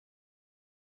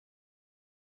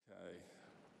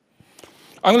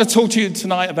I'm going to talk to you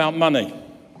tonight about money.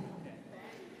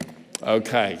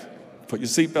 Okay, put your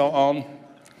seatbelt on.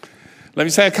 Let me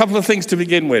say a couple of things to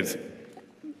begin with.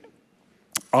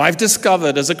 I've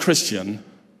discovered as a Christian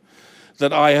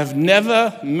that I have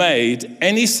never made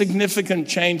any significant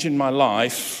change in my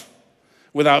life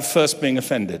without first being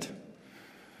offended.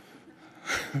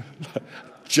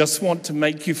 Just want to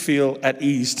make you feel at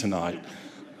ease tonight.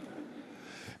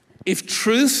 If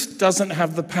truth doesn't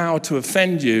have the power to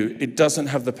offend you, it doesn't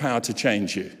have the power to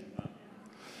change you.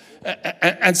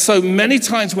 And so many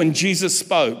times when Jesus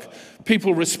spoke,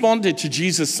 people responded to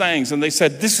Jesus' sayings and they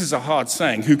said, "This is a hard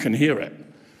saying, who can hear it?"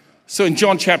 So in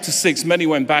John chapter 6, many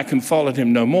went back and followed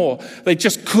him no more. They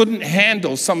just couldn't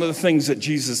handle some of the things that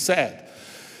Jesus said.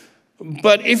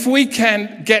 But if we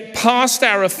can get past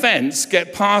our offense,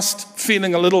 get past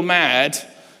feeling a little mad,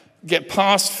 get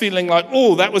past feeling like,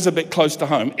 oh, that was a bit close to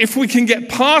home. If we can get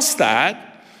past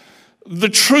that, the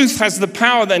truth has the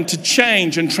power then to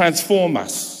change and transform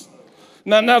us.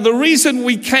 Now, the reason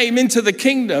we came into the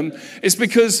kingdom is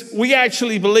because we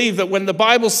actually believe that when the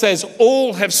Bible says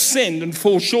all have sinned and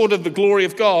fall short of the glory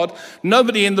of God,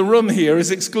 nobody in the room here is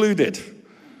excluded.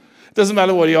 Doesn't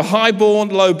matter whether you're high-born,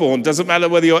 low-born. Doesn't matter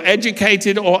whether you're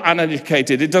educated or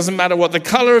uneducated. It doesn't matter what the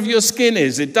color of your skin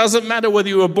is. It doesn't matter whether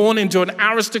you were born into an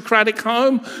aristocratic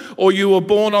home or you were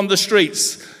born on the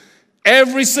streets.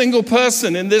 Every single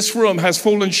person in this room has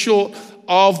fallen short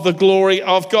of the glory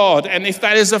of God. And if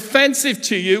that is offensive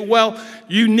to you, well,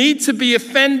 you need to be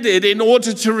offended in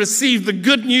order to receive the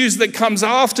good news that comes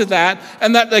after that,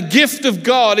 and that the gift of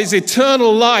God is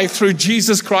eternal life through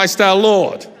Jesus Christ our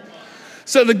Lord.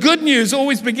 So the good news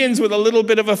always begins with a little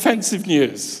bit of offensive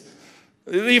news.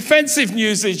 The offensive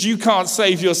news is you can't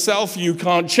save yourself, you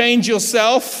can't change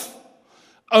yourself.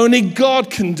 Only God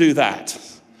can do that.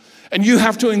 And you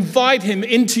have to invite him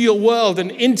into your world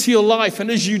and into your life. And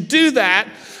as you do that,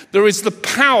 there is the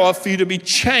power for you to be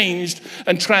changed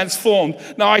and transformed.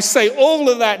 Now, I say all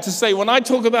of that to say, when I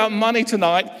talk about money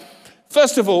tonight,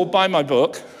 first of all, buy my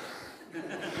book.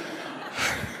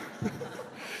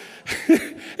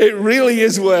 It really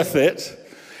is worth it.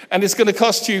 And it's going to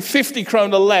cost you 50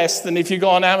 kroner less than if you go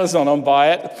on Amazon and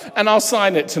buy it. And I'll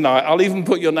sign it tonight. I'll even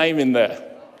put your name in there.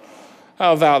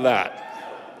 How about that?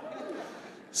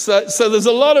 So there's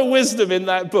a lot of wisdom in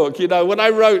that book. You know, when I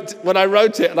wrote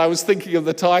it and I was thinking of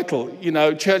the title, you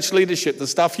know, church leadership, the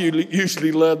stuff you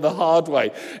usually learn the hard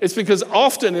way. It's because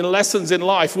often in lessons in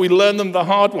life, we learn them the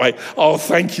hard way. Oh,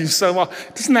 thank you so much.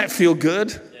 Doesn't that feel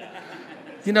good?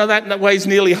 You know, that weighs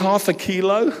nearly half a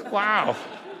kilo. Wow.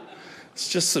 It's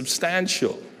just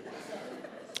substantial.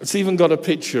 It's even got a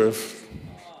picture of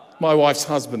my wife's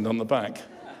husband on the back.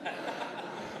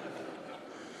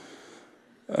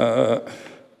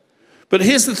 But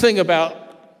here's the thing about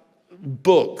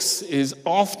books is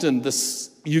often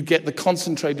you get the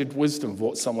concentrated wisdom of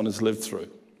what someone has lived through.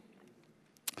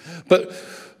 But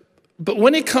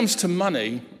when it comes to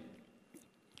money,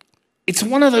 it's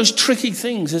one of those tricky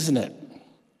things, isn't it?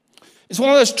 It's one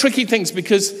of those tricky things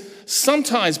because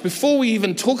sometimes before we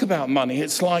even talk about money,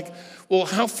 it's like, well,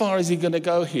 how far is he going to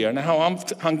go here? And how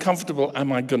uncomfortable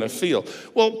am I going to feel?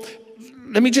 Well,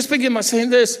 let me just begin by saying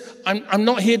this. I'm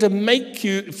not here to make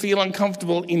you feel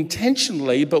uncomfortable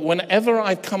intentionally, but whenever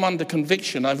I've come under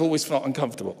conviction, I've always felt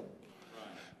uncomfortable.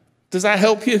 Does that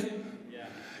help you?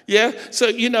 Yeah? So,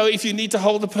 you know, if you need to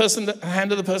hold the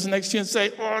hand of the person next to you and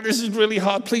say, oh, this is really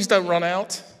hard, please don't run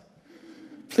out.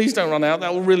 Please don't run out.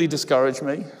 That will really discourage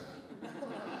me.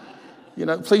 You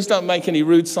know, please don't make any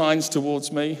rude signs towards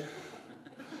me.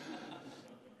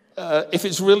 If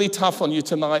it's really tough on you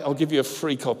tonight, I'll give you a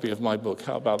free copy of my book.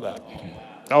 How about that?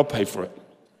 I'll pay for it.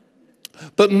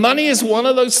 But money is one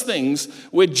of those things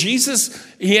where Jesus,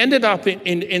 he ended up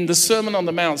in the Sermon on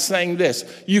the Mount saying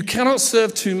this: you cannot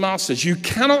serve two masters. You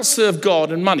cannot serve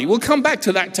God and money. We'll come back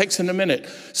to that text in a minute.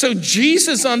 So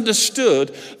Jesus understood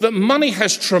that money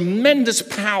has tremendous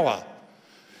power.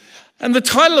 And the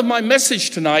title of my message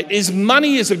tonight is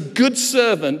Money is a Good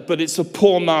Servant, but It's a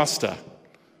Poor Master.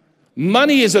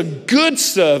 Money is a good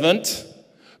servant,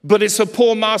 but it's a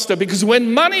poor master. Because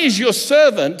when money is your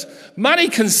servant, money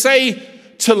can say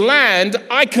to land,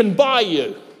 I can buy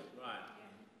you. Right.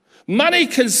 Money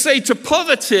can say to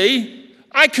poverty,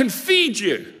 I can feed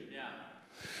you. Yeah.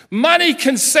 Money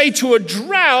can say to a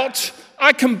drought,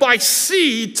 I can buy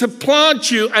seed to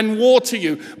plant you and water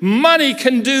you. Money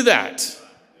can do that.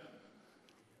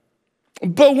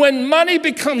 But when money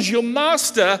becomes your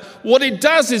master, what it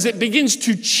does is it begins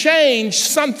to change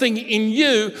something in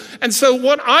you. And so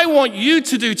what I want you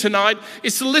to do tonight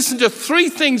is to listen to 3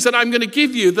 things that I'm going to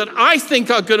give you that I think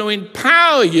are going to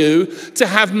empower you to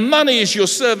have money as your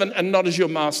servant and not as your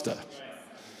master.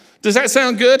 Does that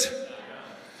sound good?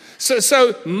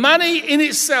 So money in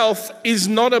itself is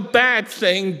not a bad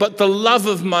thing, but the love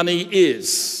of money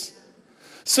is.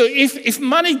 So if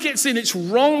money gets in its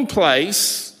wrong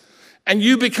place and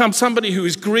you become somebody who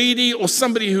is greedy or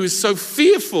somebody who is so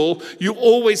fearful you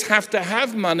always have to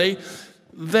have money,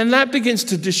 then that begins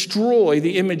to destroy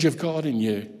the image of God in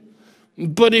you.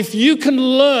 But if you can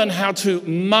learn how to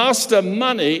master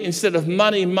money instead of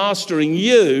money mastering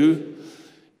you,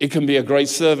 it can be a great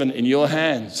servant in your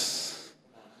hands.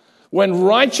 When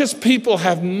righteous people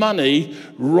have money,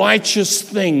 righteous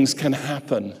things can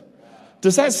happen.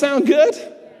 Does that sound good?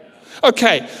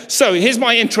 Okay, so here's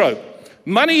my intro.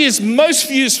 Money is most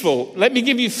useful. Let me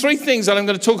give you 3 things that I'm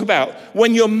going to talk about.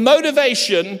 When your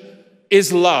motivation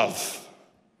is love.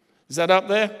 Is that up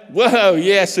there? Whoa,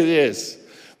 yes it is.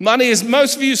 Money is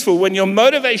most useful when your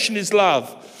motivation is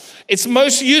love. It's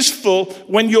most useful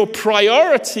when your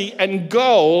priority and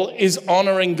goal is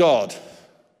honoring God.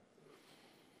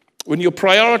 When your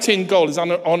priority and goal is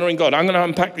honoring God. I'm going to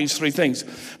unpack these 3 things.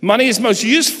 Money is most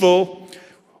useful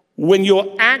when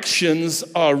your actions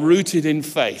are rooted in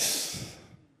faith.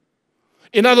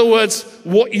 In other words,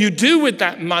 what you do with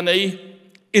that money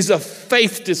is a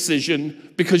faith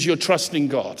decision because you're trusting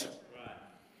God.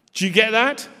 Do you get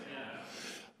that?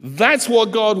 That's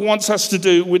what God wants us to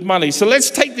do with money. So let's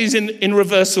take these in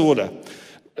reverse order.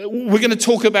 We're going to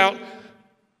talk about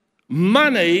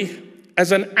money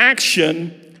as an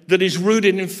action that is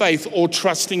rooted in faith or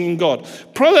trusting in God.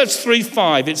 Proverbs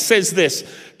 3:5, it says this,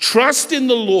 trust in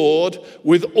the Lord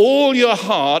with all your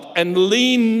heart and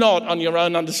lean not on your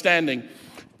own understanding.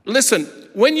 Listen,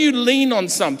 when you lean on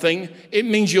something, it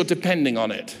means you're depending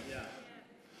on it.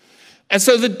 And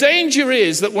so the danger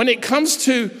is that when it comes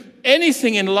to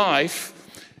anything in life,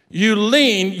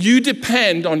 you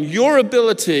depend on your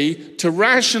ability to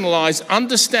rationalize,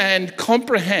 understand,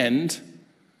 comprehend,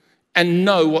 and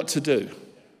know what to do.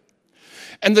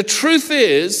 And the truth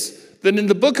is that in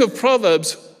the book of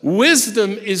Proverbs,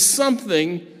 wisdom is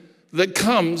something that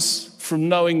comes from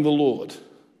knowing the Lord.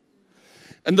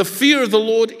 And the fear of the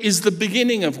Lord is the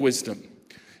beginning of wisdom.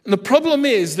 And the problem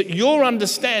is that your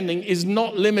understanding is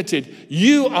not limited.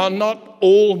 You are not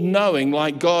all-knowing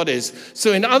like God is.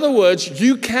 So in other words,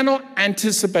 you cannot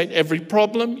anticipate every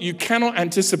problem, you cannot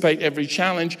anticipate every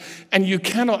challenge, and you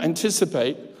cannot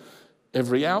anticipate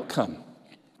every outcome.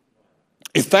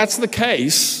 If that's the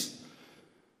case,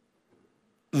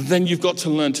 then you've got to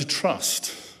learn to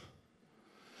trust.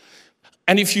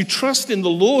 And if you trust in the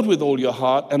Lord with all your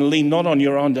heart and lean not on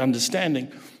your own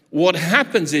understanding, what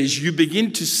happens is you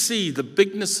begin to see the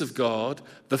bigness of God,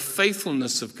 the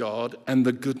faithfulness of God, and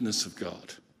the goodness of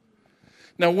God.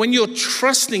 Now, when you're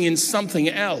trusting in something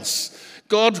else,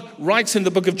 God writes in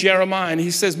the book of Jeremiah, and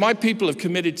he says, my people have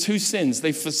committed 2 sins.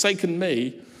 They've forsaken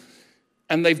me,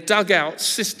 and they've dug out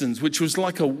cisterns, which was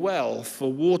like a well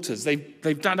for waters.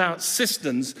 They've dug out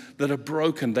cisterns that are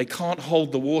broken. They can't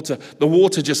hold the water. The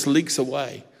water just leaks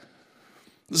away.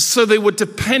 So they were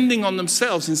depending on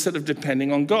themselves instead of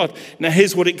depending on God. Now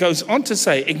here's what it goes on to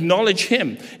say. Acknowledge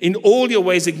him. In all your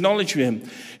ways acknowledge him.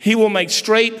 He will make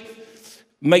straight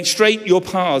your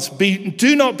paths.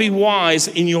 Do not be wise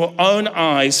in your own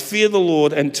eyes. Fear the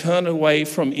Lord and turn away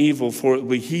from evil, for it will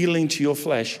be healing to your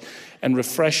flesh and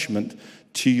refreshment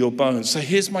to your bones. So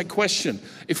here's my question.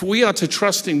 If we are to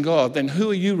trust in God, then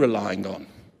who are you relying on?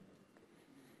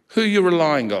 Who are you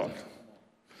relying on?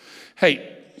 Hey,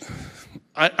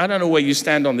 I don't know where you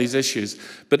stand on these issues,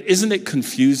 but isn't it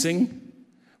confusing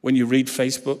when you read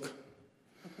Facebook?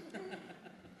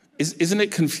 Isn't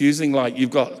it confusing? Like you've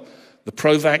got the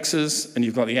pro-vaxxers and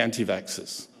you've got the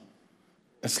anti-vaxxers.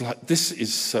 It's like, this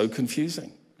is so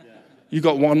confusing. You've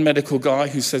got one medical guy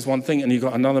who says one thing and you've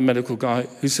got another medical guy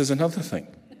who says another thing.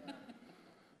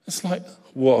 It's like,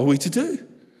 what are we to do?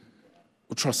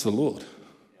 Well, trust the Lord.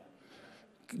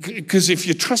 Because if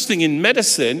you're trusting in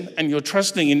medicine and you're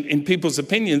trusting in people's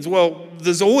opinions, well,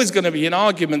 there's always going to be an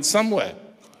argument somewhere.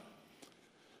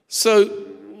 So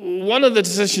one of the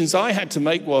decisions I had to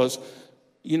make was,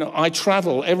 I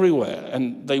travel everywhere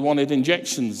and they wanted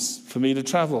injections for me to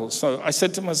travel. So I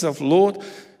said to myself, Lord,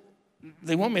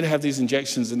 they want me to have these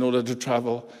injections in order to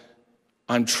travel.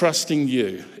 I'm trusting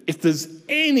you. If there's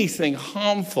anything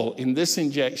harmful in this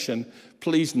injection,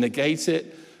 please negate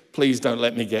it. Please don't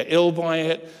let me get ill by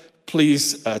it.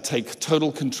 Please take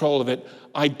total control of it.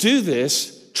 I do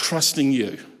this trusting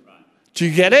you. Do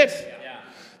you get it? Yeah.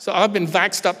 So I've been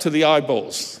vaxxed up to the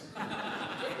eyeballs.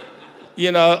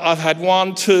 I've had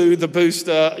 1, 2, the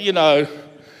booster,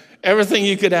 everything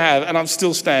you could have, and I'm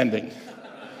still standing.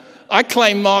 I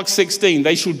claim Mark 16,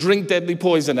 they shall drink deadly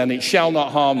poison and it shall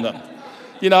not harm them.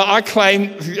 I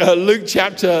claim Luke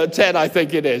chapter 10, I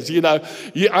think it is.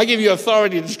 I give you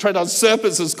authority to tread on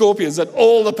serpents and scorpions and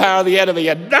all the power of the enemy,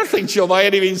 and nothing shall by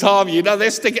any means harm you.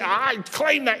 I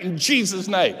claim that in Jesus'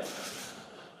 name.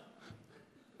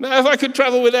 Now, if I could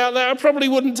travel without that, I probably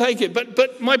wouldn't take it.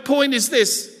 But my point is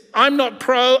this. I'm not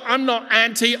pro, I'm not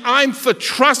anti, I'm for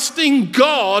trusting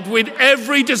God with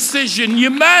every decision you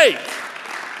make.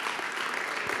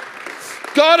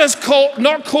 God has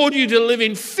not called you to live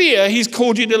in fear, he's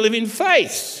called you to live in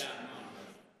faith.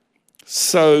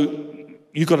 So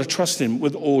you've got to trust him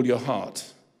with all your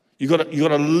heart. You've got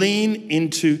to lean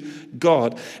into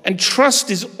God. And trust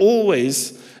is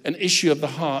always an issue of the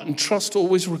heart, and trust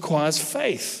always requires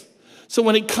faith. So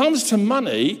when it comes to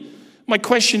money, my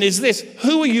question is this: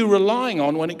 who are you relying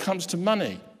on when it comes to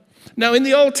money? Now, in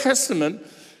the Old Testament,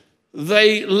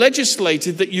 they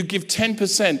legislated that you give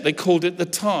 10%, they called it the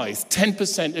tithe,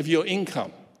 10% of your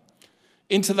income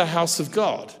into the house of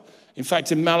God. In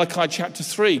fact, in Malachi chapter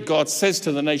 3, God says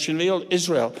to the nation of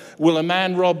Israel, will a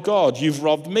man rob God? You've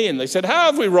robbed me. And they said, how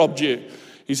have we robbed you?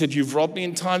 He said, you've robbed me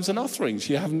in tithes and offerings.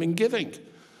 You haven't been giving.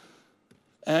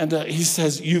 And he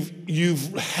says,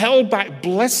 you've held back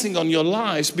blessing on your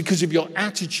lives because of your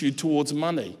attitude towards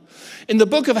money. In the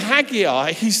book of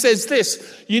Haggai, he says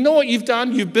this: you know what you've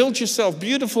done? You've built yourself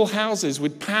beautiful houses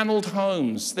with paneled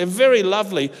homes. They're very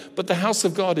lovely, but the house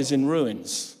of God is in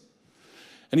ruins.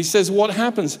 And he says, what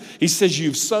happens? He says,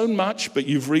 you've sown much, but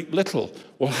you've reaped little.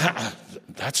 Well,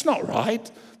 that's not right.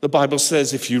 The Bible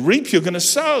says if you reap, you're going to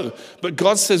sow. But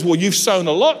God says, well, you've sown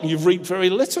a lot and you've reaped very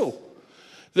little.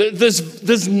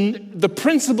 The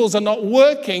principles are not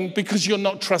working because you're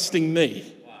not trusting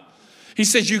me. He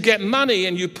says you get money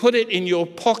and you put it in your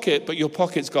pocket, but your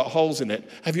pocket's got holes in it.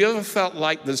 Have you ever felt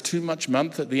like there's too much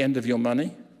month at the end of your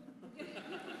money?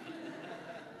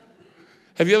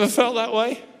 Have you ever felt that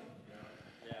way?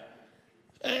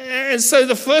 And so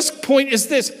the first point is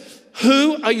this: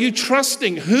 who are you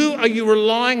trusting? Who are you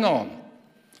relying on?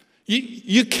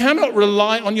 You cannot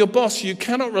rely on your boss. You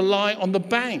cannot rely on the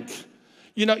bank.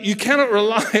 You cannot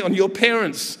rely on your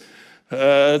parents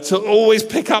to always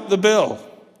pick up the bill.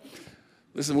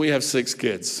 Listen, we have 6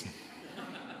 kids.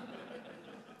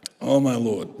 Oh, my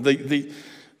Lord.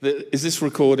 Is this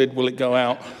recorded? Will it go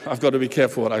out? I've got to be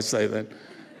careful what I say then.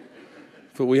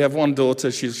 But we have one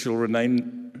daughter. She'll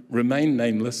remain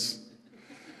nameless.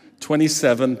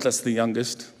 27, that's the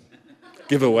youngest.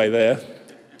 Giveaway there.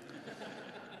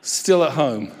 Still at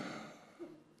home.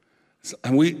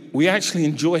 And we actually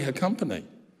enjoy her company.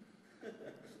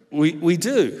 We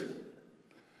do.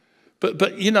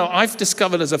 But I've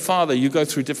discovered as a father, you go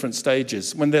through different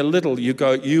stages. When they're little,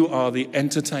 you are the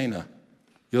entertainer.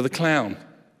 You're the clown.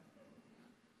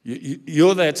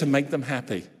 You're there to make them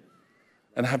happy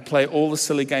and play all the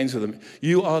silly games with them.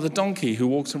 You are the donkey who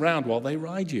walks around while they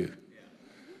ride you.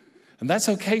 And that's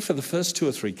okay for the first 2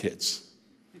 or 3 kids.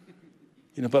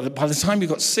 But by the time you've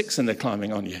got 6 and they're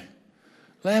climbing on you,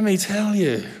 let me tell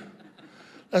you,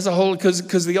 that's a whole,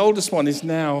 because the oldest one is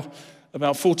now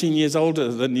about 14 years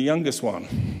older than the youngest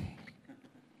one.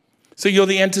 So you're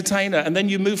the entertainer, and then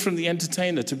you move from the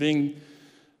entertainer to being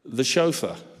the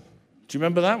chauffeur. Do you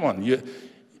remember that one?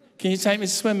 Can you take me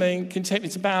swimming? Can you take me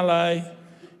to ballet?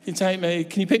 Can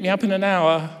you pick me up in an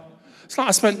hour? It's like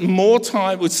I spent more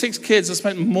time, with 6 kids, I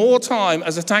spent more time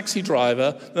as a taxi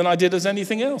driver than I did as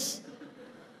anything else.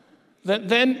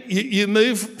 Then you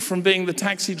move from being the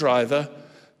taxi driver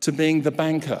to being the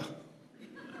banker.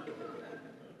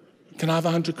 Can I have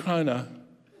 100 kroner?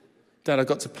 Dad, I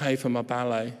got to pay for my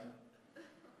ballet.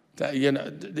 Dad,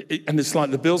 and it's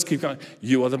like the bills keep going.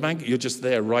 You are the banker. You're just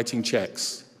there writing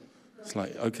checks. It's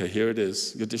like, okay, here it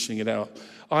is. You're dishing it out.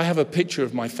 I have a picture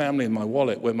of my family in my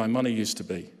wallet where my money used to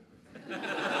be.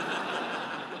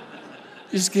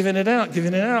 Just giving it out.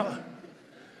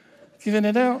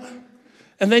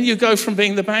 And then you go from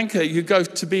being the banker, you go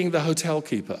to being the hotel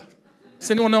keeper.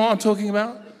 Does anyone know what I'm talking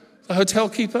about? The hotel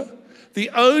keeper? The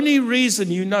only reason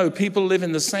people live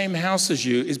in the same house as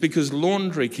you is because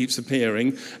laundry keeps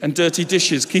appearing and dirty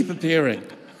dishes keep appearing.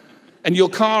 And your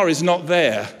car is not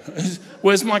there.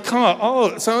 Where's my car?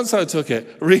 Oh, so-and-so took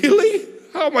it. Really?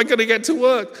 How am I going to get to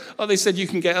work? Oh, they said you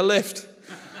can get a lift.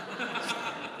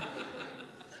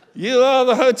 You are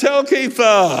the hotel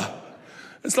keeper.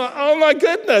 It's like, oh my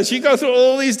goodness, you go through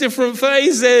all these different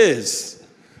phases,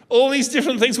 all these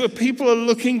different things where people are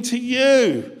looking to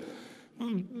you.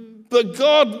 But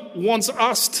God wants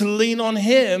us to lean on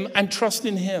him and trust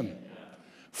in him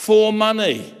for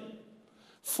money.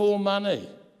 For money.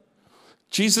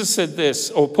 Jesus said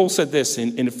this, or Paul said this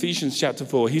in Ephesians chapter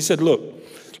 4. He said, look,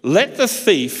 let the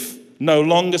thief no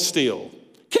longer steal.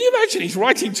 Can you imagine? He's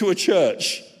writing to a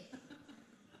church.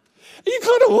 You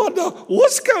kind of wonder,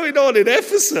 what's going on in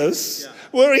Ephesus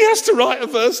where he has to write a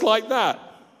verse like that?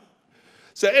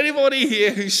 So anybody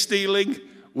here who's stealing,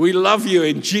 we love you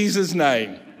in Jesus'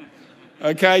 name.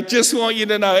 Okay, just want you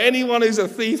to know, anyone who's a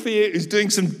thief here, who's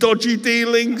doing some dodgy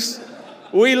dealings,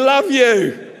 we love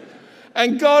you.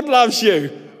 And God loves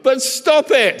you. But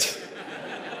stop it.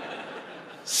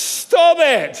 Stop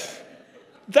it.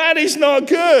 That is not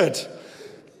good.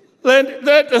 Let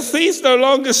the thief no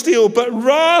longer steal, but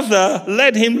rather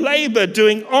let him labor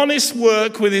doing honest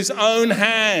work with his own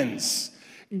hands.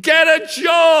 Get a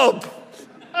job.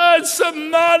 Earn some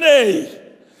money.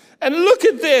 And look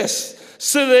at this.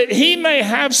 So that he may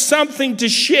have something to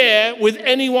share with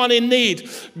anyone in need.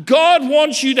 God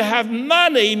wants you to have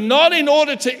money, not in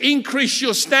order to increase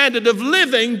your standard of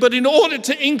living, but in order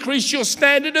to increase your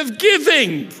standard of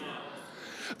giving.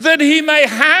 That he may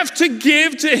have to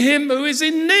give to him who is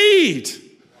in need.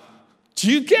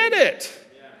 Do you get it?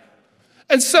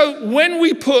 And so when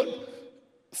we put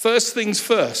first things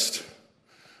first,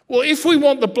 well, if we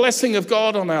want the blessing of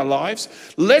God on our lives,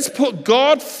 let's put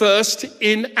God first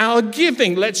in our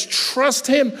giving. Let's trust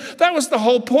him. That was the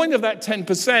whole point of that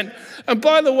 10%. And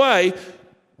by the way,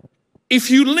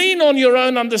 if you lean on your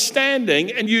own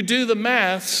understanding and you do the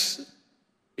maths,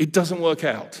 it doesn't work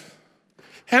out.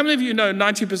 How many of you know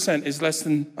 90% is less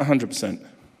than 100%?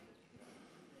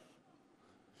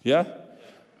 Yeah?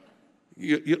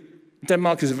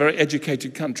 Denmark is a very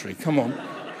educated country. Come on.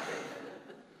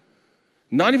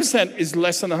 90% is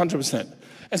less than 100%.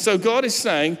 And so God is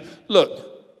saying,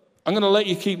 look, I'm going to let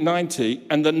you keep 90,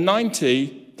 and the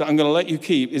 90 that I'm going to let you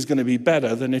keep is going to be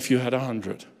better than if you had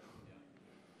 100.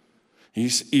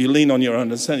 You lean on your own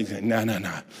understanding. You think,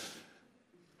 no.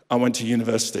 I went to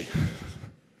university.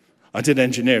 I did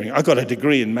engineering. I got a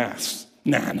degree in maths.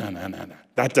 No.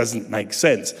 That doesn't make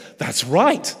sense. That's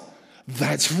right.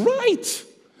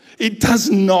 It does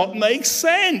not make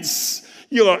sense.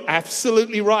 You're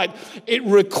absolutely right. It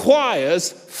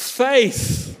requires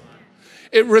faith.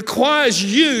 It requires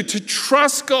you to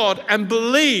trust God and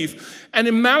believe. And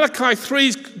in Malachi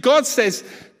 3, God says,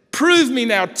 prove me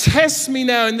now, test me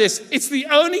now in this. It's the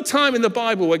only time in the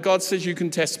Bible where God says you can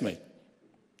test me.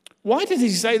 Why did he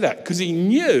say that? Because he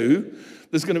knew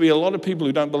there's going to be a lot of people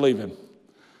who don't believe him.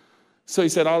 So he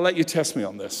said, I'll let you test me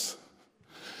on this.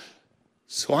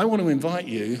 So I want to invite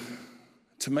you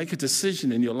to make a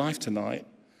decision in your life tonight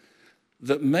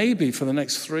that maybe for the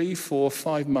next 3, 4,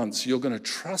 5 months, you're going to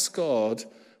trust God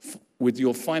with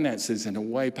your finances in a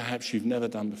way perhaps you've never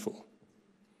done before.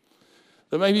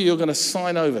 That maybe you're going to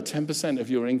sign over 10%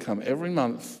 of your income every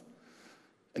month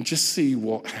and just see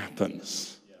what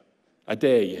happens. I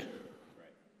dare you.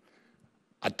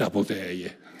 I double dare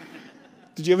you.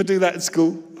 Did you ever do that at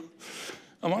school?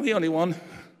 Am I the only one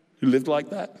who lived like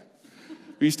that?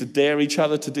 We used to dare each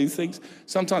other to do things.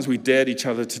 Sometimes we dared each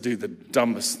other to do the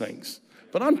dumbest things.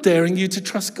 But I'm daring you to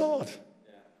trust God.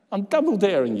 I'm double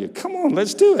daring you. Come on,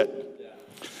 let's do it.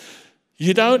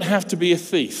 You don't have to be a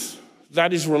thief.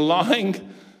 That is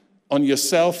relying on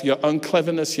yourself, your own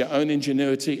cleverness, your own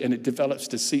ingenuity, and it develops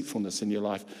deceitfulness in your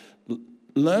life.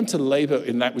 Learn to labor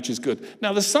in that which is good.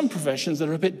 Now, there's some professions that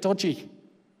are a bit dodgy.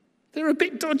 They're a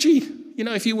bit dodgy. You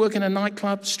know, if you work in a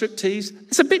nightclub, striptease,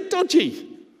 it's a bit dodgy.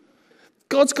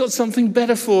 God's got something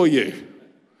better for you.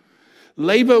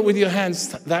 Labor with your hands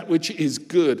that which is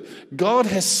good. God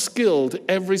has skilled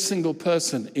every single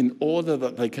person in order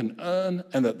that they can earn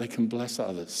and that they can bless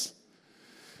others.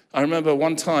 I remember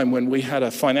one time when we had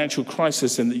a financial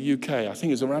crisis in the UK, I think it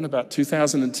was around about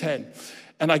 2010,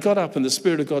 and I got up and the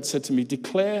Spirit of God said to me,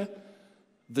 declare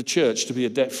the church to be a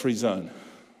debt-free zone.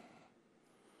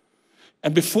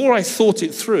 And before I thought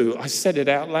it through, I said it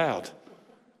out loud.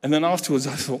 And then afterwards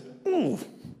I thought,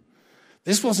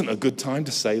 this wasn't a good time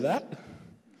to say that.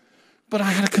 But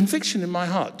I had a conviction in my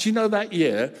heart. Do you know that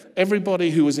year, everybody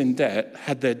who was in debt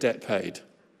had their debt paid?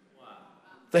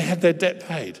 They had their debt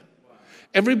paid.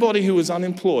 Everybody who was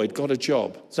unemployed got a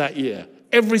job that year.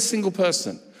 Every single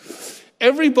person.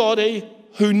 Everybody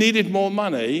who needed more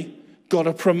money got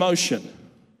a promotion.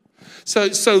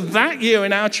 So that year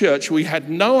in our church, we had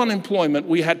no unemployment,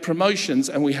 we had promotions,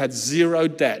 and we had zero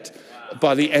debt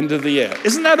by the end of the year.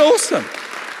 Isn't that awesome?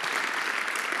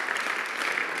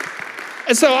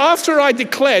 And so after I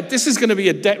declared this church is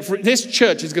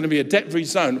going to be a debt-free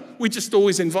zone, we just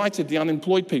always invited the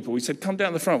unemployed people. We said, come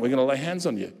down the front, we're going to lay hands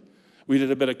on you. We did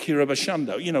a bit of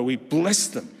kirabashando. You know, we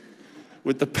blessed them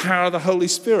with the power of the Holy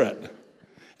Spirit.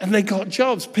 And they got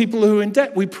jobs. People who were in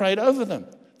debt, we prayed over them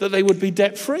that they would be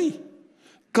debt-free.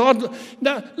 God,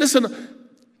 now listen,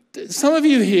 some of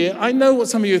you here, I know what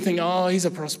some of you think, oh, he's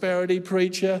a prosperity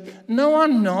preacher. No,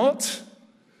 I'm not.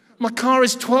 My car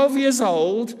is 12 years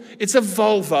old. It's a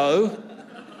Volvo.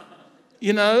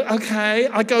 You know, okay,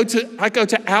 I go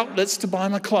to outlets to buy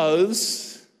my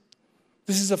clothes.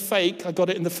 This is a fake. I got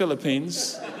it in the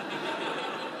Philippines.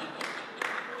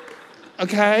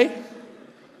 Okay?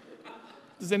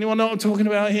 Does anyone know what I'm talking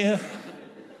about here?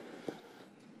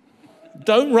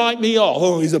 Don't write me off.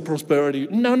 Oh, he's a prosperity.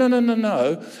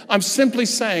 No. I'm simply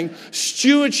saying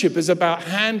stewardship is about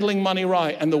handling money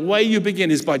right. And the way you begin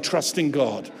is by trusting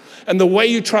God. And the way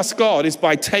you trust God is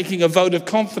by taking a vote of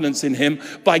confidence in him,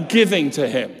 by giving to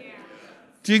him.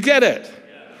 Do you get it?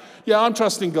 Yeah, I'm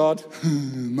trusting God.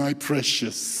 My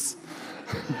precious.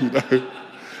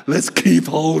 Let's keep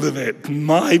hold of it.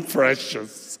 My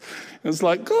precious. It's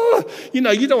like, oh, you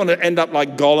don't want to end up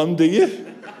like Gollum, do you?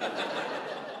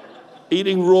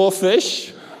 Eating raw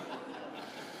fish.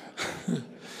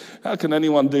 How can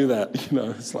anyone do that?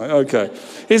 It's like, okay.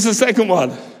 Here's the second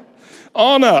one.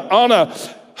 Honor.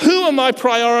 Who am I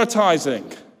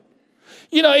prioritizing?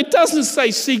 It doesn't say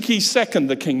seek ye second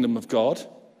the kingdom of God.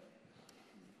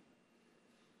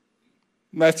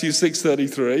 Matthew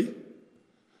 6:33.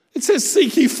 It says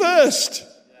seek ye first.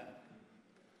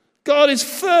 God is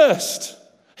first.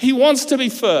 He wants to be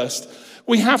first.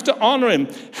 We have to honor him.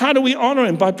 How do we honor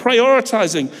him? By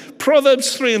prioritizing.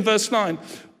 Proverbs 3 and verse 9.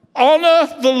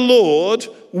 Honor the Lord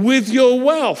with your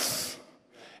wealth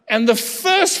and the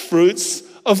first fruits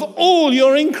of all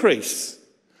your increase.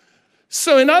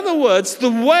 So in other words,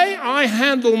 the way I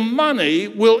handle money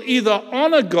will either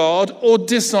honor God or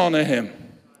dishonor him.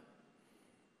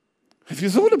 Have you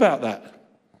thought about that?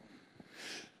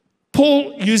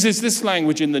 Paul uses this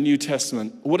language in the New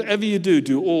Testament. Whatever you do,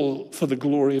 do all for the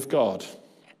glory of God.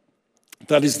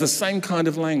 That is the same kind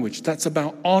of language. That's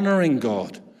about honoring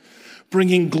God,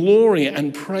 bringing glory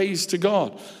and praise to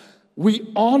God.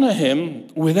 We honor him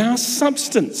with our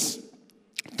substance.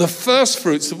 The first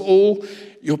fruits of all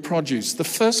your produce. The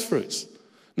first fruits.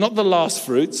 Not the last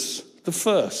fruits, the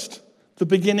first. The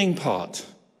beginning part.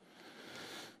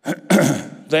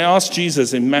 They asked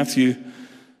Jesus in Matthew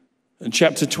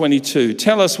chapter 22,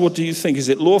 tell us, what do you think? Is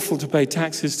it lawful to pay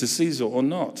taxes to Caesar or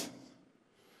not?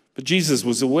 But Jesus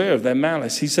was aware of their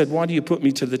malice. He said, why do you put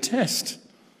me to the test?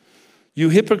 You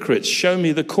hypocrites, show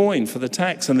me the coin for the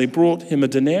tax. And they brought him a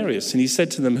denarius. And he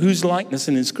said to them, whose likeness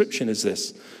and inscription is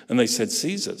this? And they said,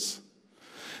 Caesar's.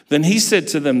 Then he said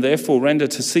to them, therefore render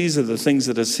to Caesar the things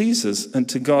that are Caesar's, and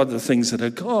to God the things that are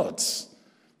God's.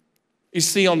 You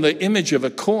see, on the image of a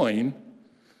coin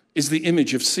is the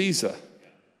image of Caesar.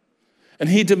 And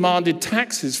he demanded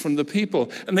taxes from the people.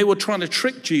 And they were trying to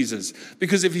trick Jesus.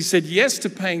 Because if he said yes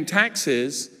to paying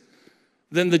taxes,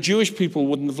 then the Jewish people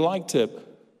wouldn't have liked it.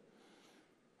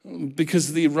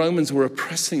 Because the Romans were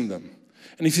oppressing them.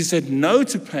 And if he said no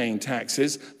to paying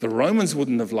taxes, the Romans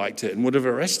wouldn't have liked it and would have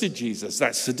arrested Jesus.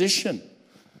 That's sedition.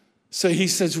 So he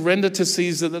says, render to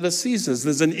Caesar that are Caesar's.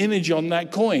 There's an image on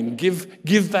that coin.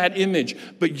 Give that image.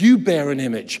 But you bear an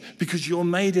image because you're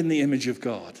made in the image of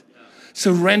God.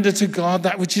 So render to God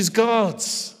that which is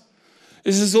God's.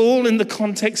 This is all in the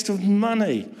context of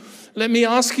money. Let me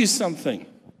ask you something.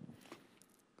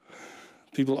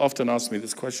 People often ask me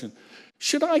this question.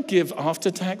 Should I give after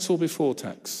tax or before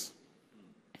tax?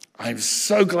 I'm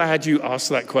so glad you asked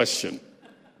that question.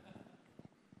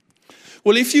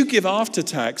 Well, if you give after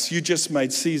tax, you just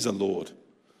made Caesar Lord.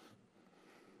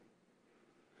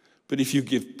 But if you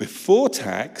give before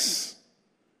tax,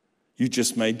 you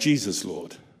just made Jesus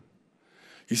Lord.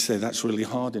 You say, that's really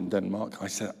hard in Denmark. I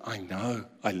said, I know.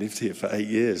 I lived here for 8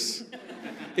 years.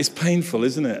 It's painful,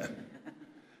 isn't it?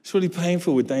 It's really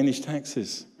painful with Danish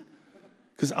taxes.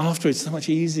 Because after, it's so much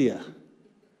easier.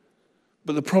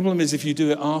 But the problem is if you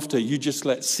do it after, you just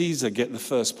let Caesar get the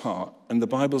first part. And the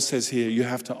Bible says here, you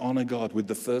have to honor God with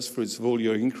the first fruits of all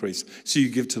your increase. So you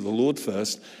give to the Lord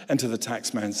first and to the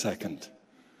taxman second.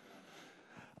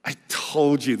 I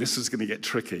told you this was going to get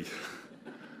tricky.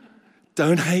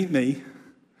 Don't hate me.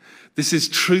 This is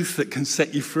truth that can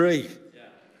set you free.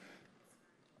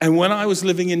 And when I was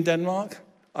living in Denmark,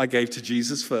 I gave to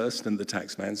Jesus first and the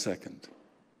taxman second.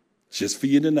 Just for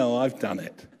you to know, I've done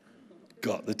it.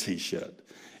 Got the t-shirt,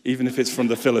 even if it's from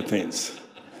the Philippines.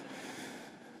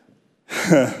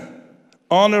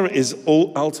 Honor is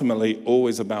ultimately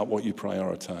always about what you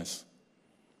prioritize.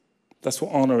 That's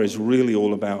what honor is really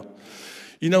all about.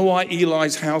 You know why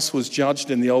Eli's house was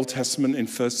judged in the Old Testament in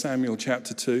 1 Samuel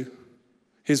chapter 2?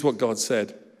 Here's what God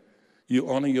said. You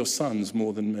honor your sons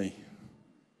more than me.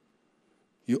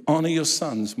 You honor your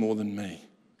sons more than me.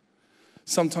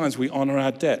 Sometimes we honor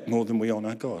our debt more than we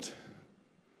honor God.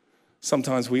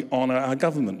 Sometimes we honor our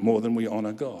government more than we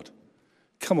honor God.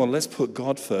 Come on, let's put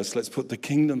God first. Let's put the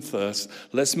kingdom first.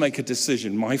 Let's make a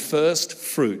decision. My first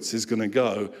fruits is going to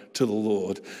go to the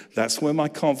Lord. That's where my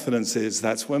confidence is.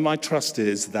 That's where my trust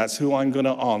is. That's who I'm going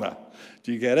to honor.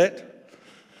 Do you get it?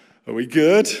 Are we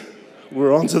good?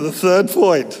 We're on to the third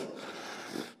point.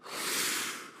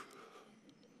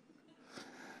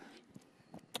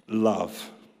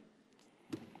 Love.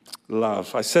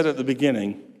 Love. I said at the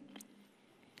beginning,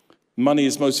 money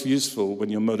is most useful when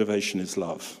your motivation is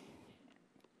love.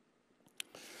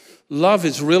 Love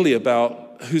is really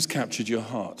about who's captured your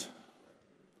heart.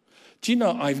 Do you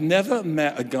know, I've never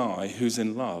met a guy who's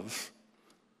in love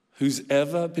who's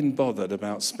ever been bothered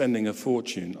about spending a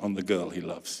fortune on the girl he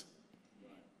loves.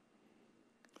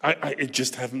 I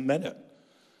just haven't met it.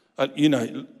 Do you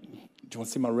want to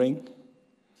see my ring?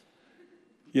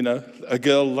 You know, a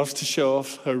girl loves to show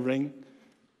off her ring.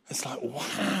 It's like,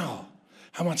 wow,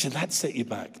 how much did that set you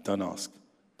back? Don't ask.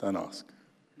 Don't ask.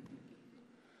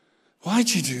 Why'd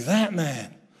you do that,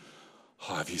 man?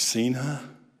 Oh, have you seen her?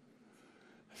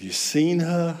 Have you seen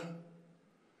her?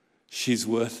 She's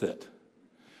worth it.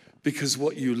 Because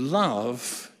what you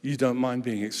love, you don't mind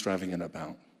being extravagant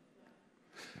about.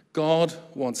 God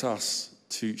wants us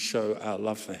to show our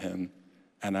love for him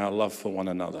and our love for one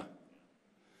another.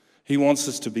 He wants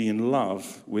us to be in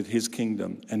love with his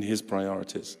kingdom and his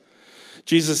priorities.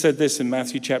 Jesus said this in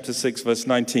Matthew chapter 6, verse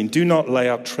 19, "Do not lay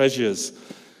up treasures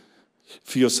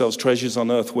for yourselves, treasures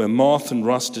on earth where moth and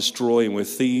rust destroy and where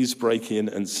thieves break in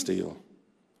and steal.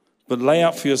 But lay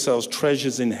up for yourselves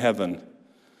treasures in heaven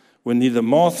where neither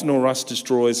moth nor rust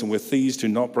destroys and where thieves do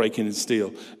not break in and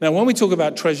steal." Now, when we talk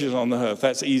about treasures on the earth,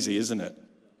 that's easy, isn't it?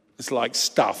 It's like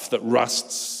stuff that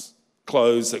rusts,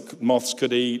 clothes that moths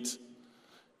could eat,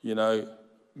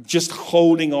 just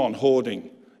holding on, hoarding.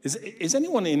 Is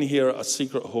anyone in here a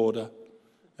secret hoarder?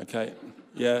 Okay,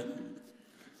 yeah.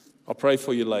 I'll pray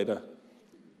for you later.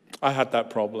 I had that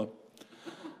problem.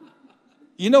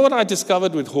 You know what I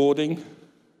discovered with hoarding?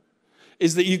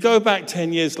 Is that you go back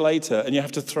 10 years later and you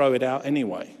have to throw it out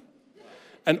anyway.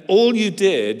 And all you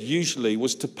did usually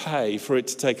was to pay for it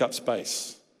to take up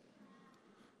space.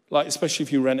 Like, especially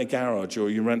if you rent a garage or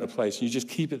you rent a place and you just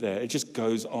keep it there. It just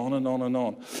goes on and on and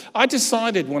on. I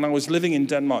decided when I was living in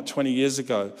Denmark 20 years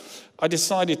ago, I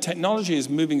decided technology is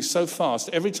moving so fast.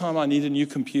 Every time I need a new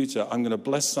computer, I'm going to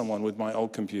bless someone with my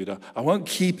old computer. I won't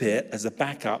keep it as a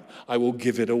backup. I will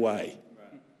give it away.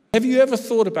 Have you ever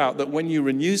thought about that when you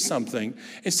renew something,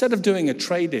 instead of doing a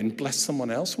trade-in, bless someone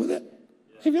else with it?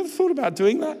 Have you ever thought about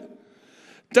doing that?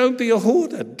 Don't be a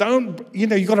hoarder.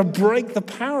 You've got to break the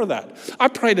power of that. I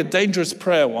prayed a dangerous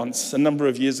prayer once a number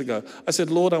of years ago. I said,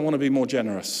 Lord, I want to be more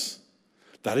generous.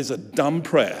 That is a dumb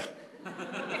prayer.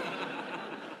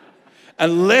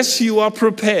 Unless you are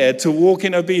prepared to walk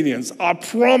in obedience, I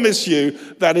promise you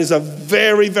that is a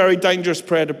very, very dangerous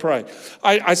prayer to pray.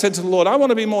 I said to the Lord, I want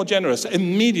to be more generous.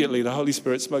 Immediately, the Holy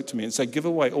Spirit spoke to me and said, give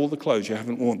away all the clothes you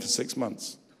haven't worn for 6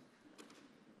 months.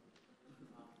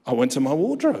 I went to my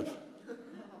wardrobe.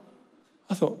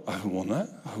 I thought, I haven't worn that.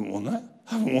 I haven't worn that.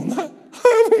 I haven't worn that.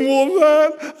 I haven't worn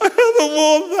that. I haven't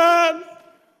worn that.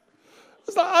 I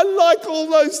was like, I like all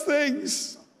those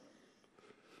things.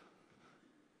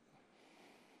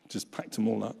 Just packed them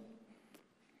all up,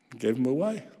 gave them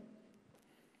away.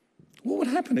 What would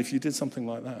happen if you did something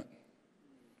like that?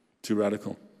 Too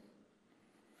radical.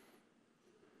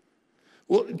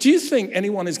 Well, do you think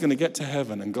anyone is going to get to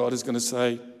heaven and God is going to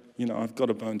say, I've got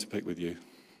a bone to pick with you?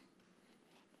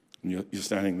 And you're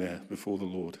standing there before the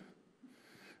Lord.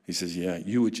 He says, yeah,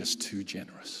 you were just too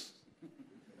generous.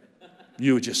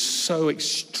 You were just so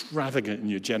extravagant in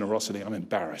your generosity, I'm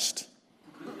embarrassed.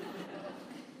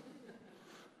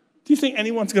 Do you think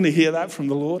anyone's going to hear that from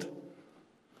the Lord?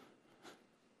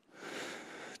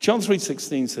 John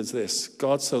 3:16 says this,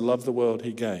 God so loved the world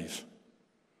he gave.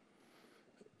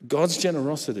 God's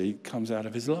generosity comes out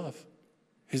of his love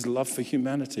for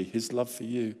humanity, his love for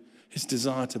you, his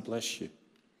desire to bless you.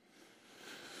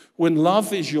 When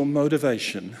love is your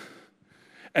motivation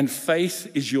and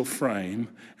faith is your frame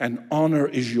and honor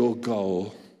is your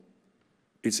goal,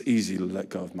 it's easy to let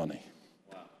go of money.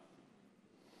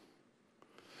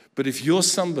 But if you're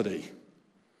somebody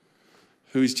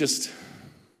who is just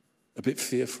a bit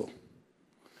fearful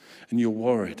and you're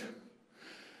worried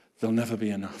there'll never be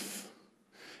enough,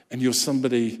 and you're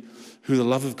somebody who the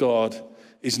love of God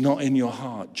is not in your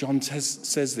heart. John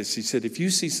says this. He said, if you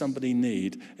see somebody in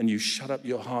need and you shut up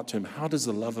your heart to him, how does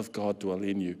the love of God dwell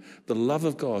in you? The love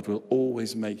of God will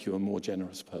always make you a more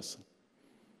generous person.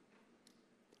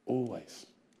 Always.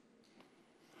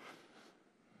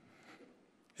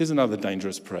 Here's another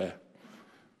dangerous prayer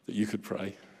that you could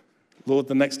pray. Lord,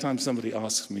 the next time somebody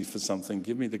asks me for something,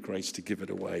 give me the grace to give it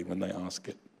away when they ask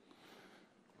it.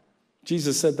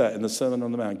 Jesus said that in the Sermon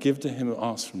on the Mount. Give to him who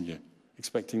asks from you,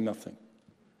 expecting nothing.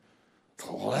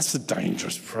 Oh, that's a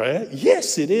dangerous prayer.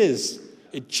 Yes, it is.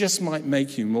 It just might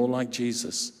make you more like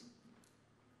Jesus.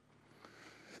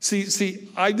 See,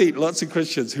 I meet lots of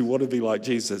Christians who want to be like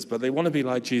Jesus, but they want to be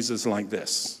like Jesus like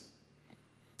this.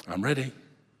 I'm ready.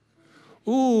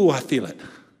 Ooh, I feel it.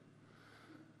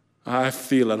 I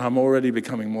feel it. I'm already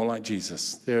becoming more like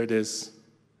Jesus. There it is.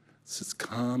 It's just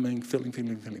calming, feeling.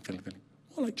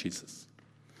 More like Jesus.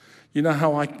 You know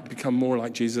how I become more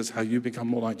like Jesus, how you become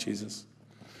more like Jesus?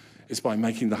 It's by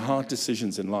making the hard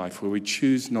decisions in life where we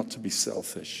choose not to be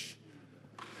selfish.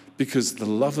 Because the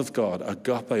love of God,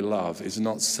 agape love, is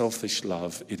not selfish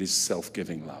love, it is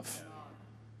self-giving love.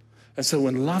 And so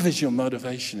when love is your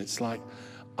motivation, it's like,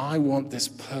 I want this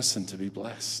person to be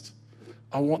blessed.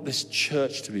 I want this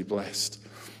church to be blessed.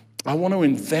 I want to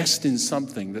invest in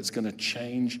something that's going to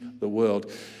change the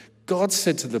world. God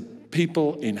said to the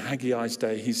people in Haggai's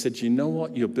day, he said, you know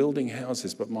what? You're building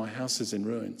houses, but my house is in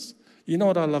ruins. You know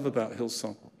what I love about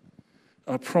Hillsong?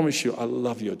 I promise you, I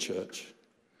love your church.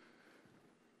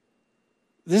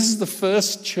 This is the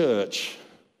first church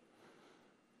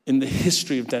in the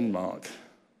history of Denmark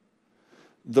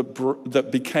that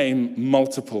became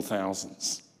multiple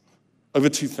thousands, over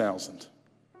 2,000.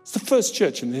 It's the first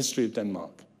church in the history of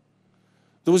Denmark.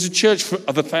 There was a church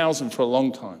of 1,000 for a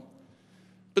long time.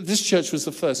 But this church was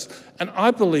the first. And I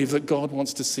believe that God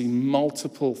wants to see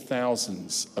multiple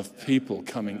thousands of people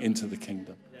coming into the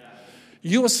kingdom.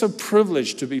 You are so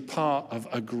privileged to be part of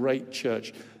a great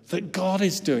church that God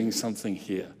is doing something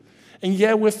here. And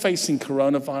yeah, we're facing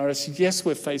coronavirus. Yes,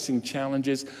 we're facing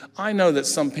challenges. I know that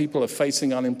some people are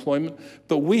facing unemployment,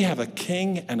 but we have a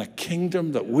king and a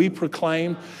kingdom that we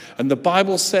proclaim. And the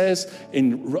Bible says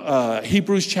in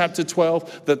Hebrews chapter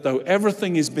 12 that though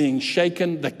everything is being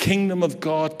shaken, the kingdom of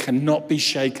God cannot be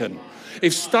shaken.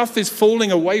 If stuff is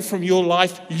falling away from your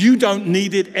life, you don't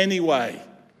need it anyway.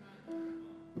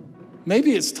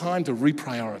 Maybe it's time to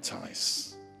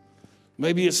reprioritize.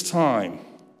 Maybe it's time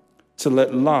to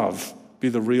let love be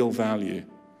the real value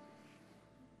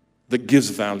that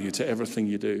gives value to everything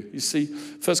you do. You see,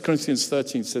 1 Corinthians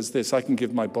 13 says this, I can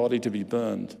give my body to be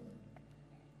burned,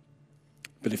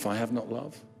 but if I have not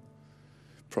love,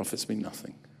 profits me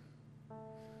nothing.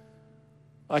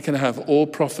 I can have all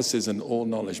prophecies and all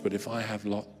knowledge, but if I have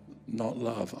not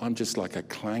love, I'm just like a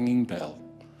clanging bell.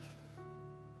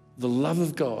 The love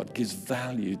of God gives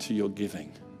value to your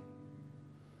giving.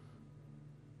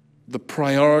 The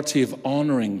priority of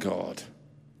honoring God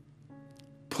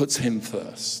puts him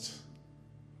first.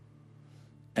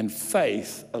 And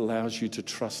faith allows you to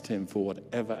trust him for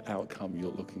whatever outcome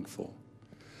you're looking for.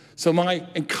 So my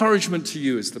encouragement to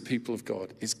you as the people of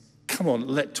God is, come on,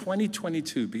 let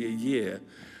 2022 be a year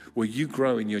where you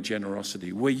grow in your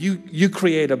generosity, where you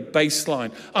create a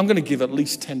baseline. I'm going to give at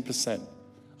least 10%.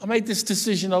 I made this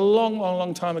decision a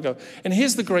long time ago. And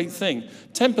here's the great thing.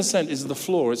 10% is the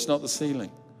floor, it's not the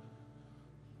ceiling.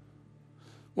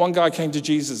 One guy came to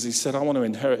Jesus. He said, I want to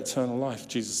inherit eternal life.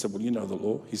 Jesus said, well, you know the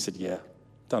law. He said, yeah,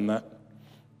 done that.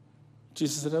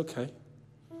 Jesus said, okay.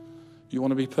 You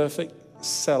want to be perfect?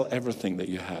 Sell everything that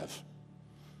you have.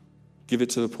 Give it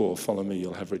to the poor. Follow me.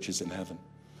 You'll have riches in heaven.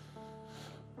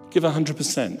 Give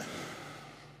 100%.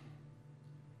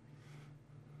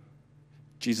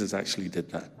 Jesus actually did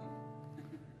that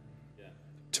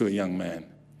to a young man.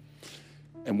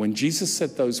 And when Jesus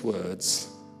said those words,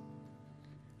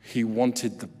 he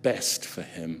wanted the best for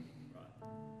him.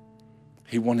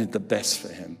 He wanted the best for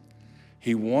him.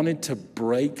 He wanted to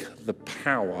break the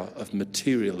power of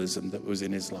materialism that was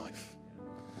in his life.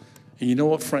 And you know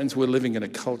what, friends? We're living in a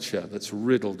culture that's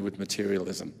riddled with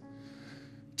materialism.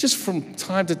 Just from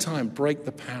time to time, break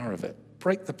the power of it.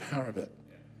 Break the power of it.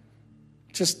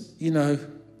 Just,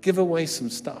 give away some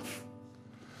stuff.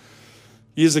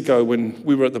 Years ago, when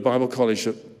we were at the Bible college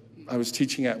that I was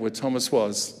teaching at, where Thomas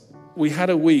was, we had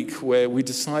a week where we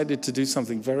decided to do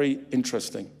something very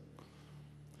interesting.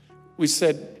 We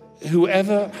said,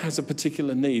 whoever has a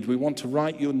particular need, we want to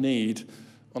write your need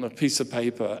on a piece of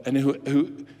paper.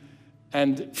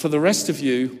 And for the rest of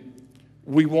you,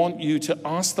 we want you to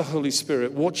ask the Holy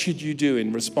Spirit, what should you do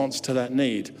in response to that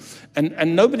need?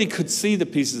 And nobody could see the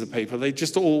pieces of paper. They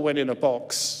just all went in a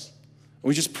box. And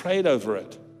we just prayed over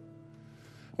it.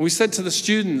 And we said to the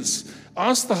students,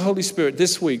 ask the Holy Spirit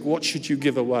this week, what should you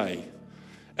give away?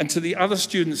 And to the other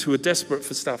students who are desperate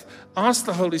for stuff, ask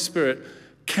the Holy Spirit,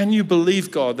 can you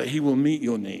believe God that he will meet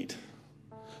your need?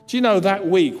 Do you know that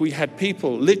week we had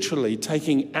people literally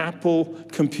taking Apple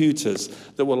computers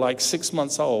that were like 6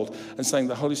 months old and saying,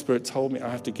 the Holy Spirit told me I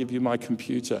have to give you my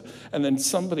computer. And then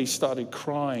somebody started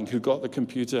crying who got the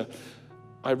computer.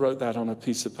 I wrote that on a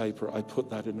piece of paper. I put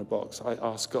that in a box. I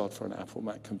asked God for an Apple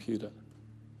Mac computer.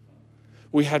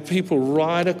 We had people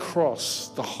right across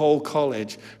the whole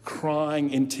college crying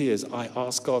in tears. I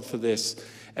asked God for this.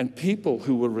 And people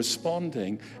who were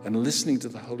responding and listening to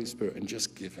the Holy Spirit and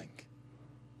just giving.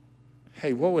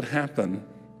 Hey, what would happen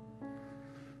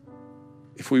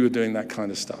if we were doing that kind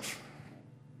of stuff?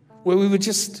 Where we were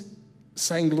just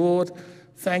saying, Lord,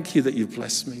 thank you that you've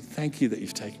blessed me. Thank you that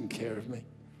you've taken care of me.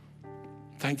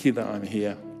 Thank you that I'm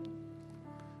here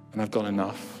and I've got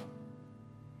enough.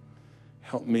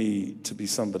 Help me to be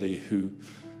somebody who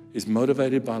is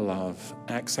motivated by love,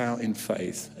 acts out in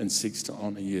faith, and seeks to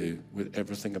honor you with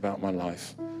everything about my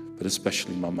life, but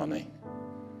especially my money.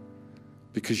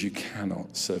 Because you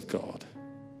cannot serve God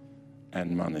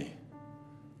and money.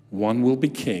 One will be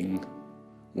king,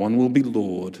 one will be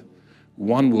Lord,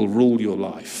 one will rule your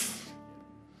life,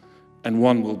 and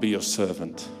one will be your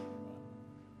servant.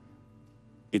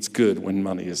 It's good when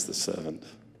money is the servant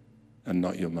and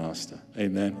not your master.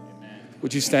 Amen.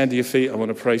 Would you stand to your feet? I want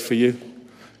to pray for you.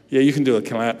 Yeah, you can do a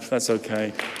clap. That's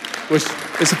okay.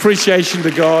 It's appreciation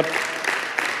to God.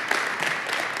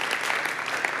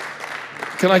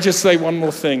 Can I just say one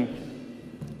more thing?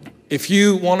 If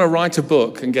you want to write a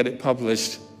book and get it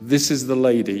published, this is the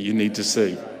lady you need to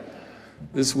see.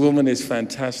 This woman is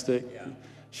fantastic.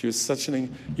 She was such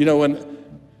an... You know,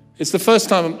 it's the first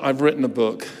time I've written a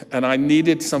book, and I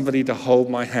needed somebody to hold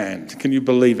my hand. Can you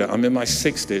believe it? I'm in my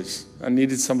 60s. I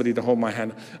needed somebody to hold my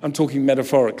hand. I'm talking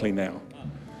metaphorically now.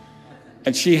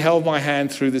 And she held my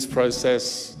hand through this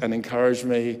process and encouraged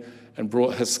me and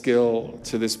brought her skill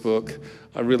to this book.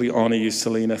 I really honor you,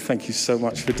 Selena. Thank you so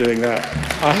much for doing that.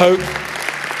 I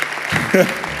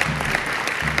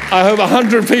hope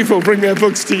 100 people bring their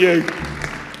books to you.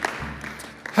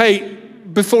 Hey,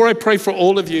 before I pray for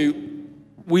all of you,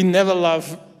 we never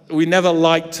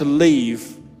like to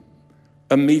leave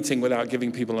a meeting without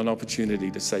giving people an opportunity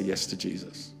to say yes to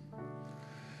Jesus.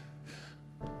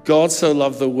 God so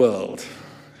loved the world,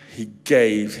 he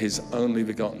gave his only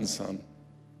begotten son.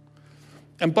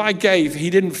 And by gave, he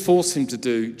didn't force him to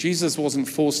do. Jesus wasn't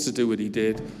forced to do what he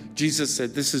did. Jesus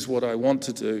said, this is what I want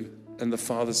to do. And the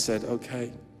Father said,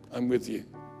 okay, I'm with you.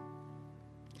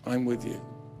 I'm with you.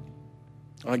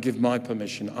 I give my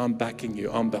permission. I'm backing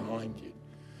you. I'm behind you.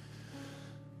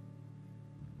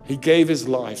 He gave his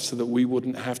life so that we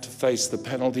wouldn't have to face the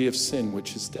penalty of sin,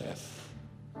 which is death.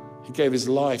 He gave his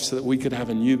life so that we could have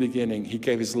a new beginning. He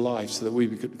gave his life so that we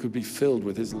could be filled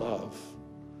with his love.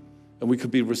 And we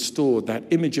could be restored. That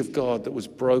image of God that was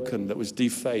broken, that was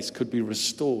defaced, could be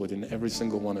restored in every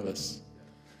single one of us.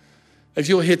 If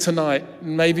you're here tonight,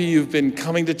 maybe you've been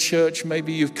coming to church,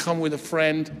 maybe you've come with a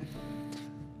friend.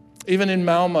 Even in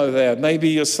Malmo there, maybe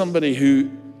you're somebody who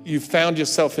you found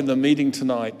yourself in the meeting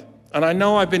tonight. And I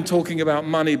know I've been talking about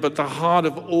money, but the heart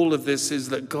of all of this is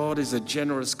that God is a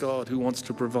generous God who wants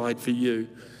to provide for you.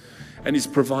 And he's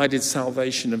provided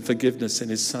salvation and forgiveness in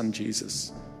his son,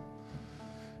 Jesus.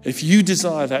 If you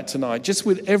desire that tonight, just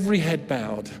with every head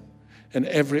bowed and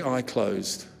every eye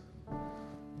closed,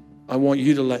 I want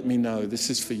you to let me know this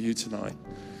is for you tonight.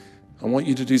 I want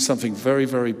you to do something very,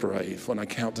 very brave when I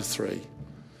count to 3.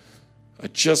 I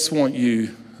just want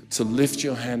you to lift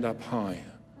your hand up high.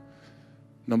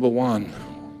 Number 1,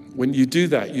 when you do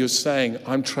that, you're saying,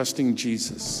 I'm trusting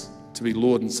Jesus to be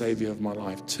Lord and Savior of my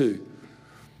life. 2,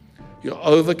 you're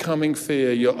overcoming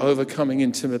fear, you're overcoming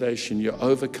intimidation, you're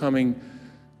overcoming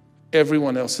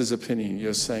everyone else's opinion.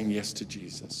 You're saying yes to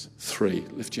Jesus. 3,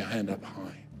 lift your hand up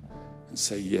high and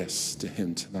say yes to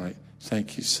him tonight.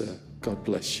 Thank you, sir. God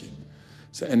bless you.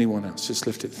 Is there anyone else? Just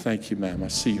lift it. Thank you, ma'am. I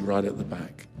see you right at the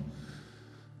back.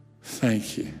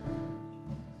 Thank you.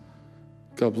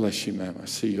 God bless you, ma'am. I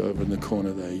see you over in the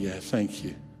corner there. Yeah, thank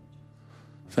you.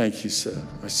 Thank you, sir.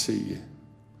 I see you.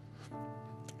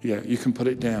 Yeah, you can put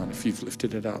it down if you've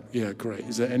lifted it up. Yeah, great.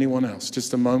 Is there anyone else?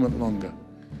 Just a moment longer.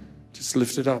 Just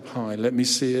lift it up high. Let me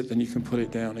see it, then you can put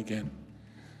it down again.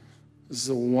 This is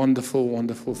a wonderful,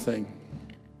 wonderful thing.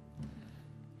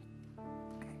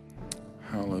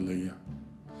 Hallelujah.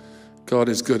 God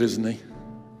is good, isn't he?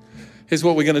 Here's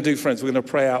what we're going to do, friends. We're going to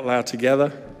pray out loud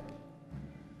together.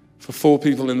 For 4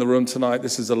 people in the room tonight,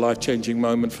 this is a life-changing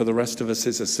moment. For the rest of us,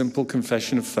 it's a simple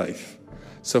confession of faith.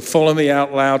 So follow me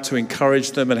out loud to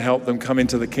encourage them and help them come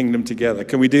into the kingdom together.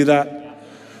 Can we do that?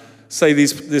 Say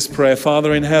this prayer.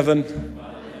 Father in heaven,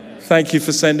 thank you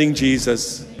for sending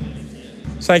Jesus.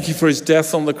 Thank you for his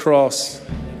death on the cross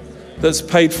that's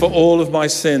paid for all of my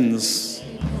sins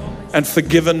and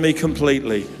forgiven me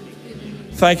completely.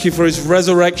 Thank you for his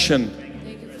resurrection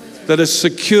that has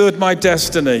secured my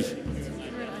destiny,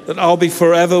 that I'll be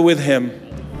forever with him.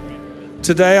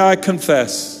 Today I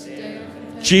confess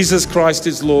Jesus Christ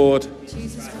is Lord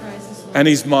and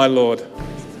he's my Lord.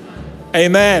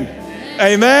 Amen.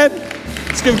 Amen.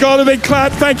 Let's give God a big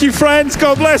clap. Thank you, friends.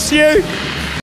 God bless you.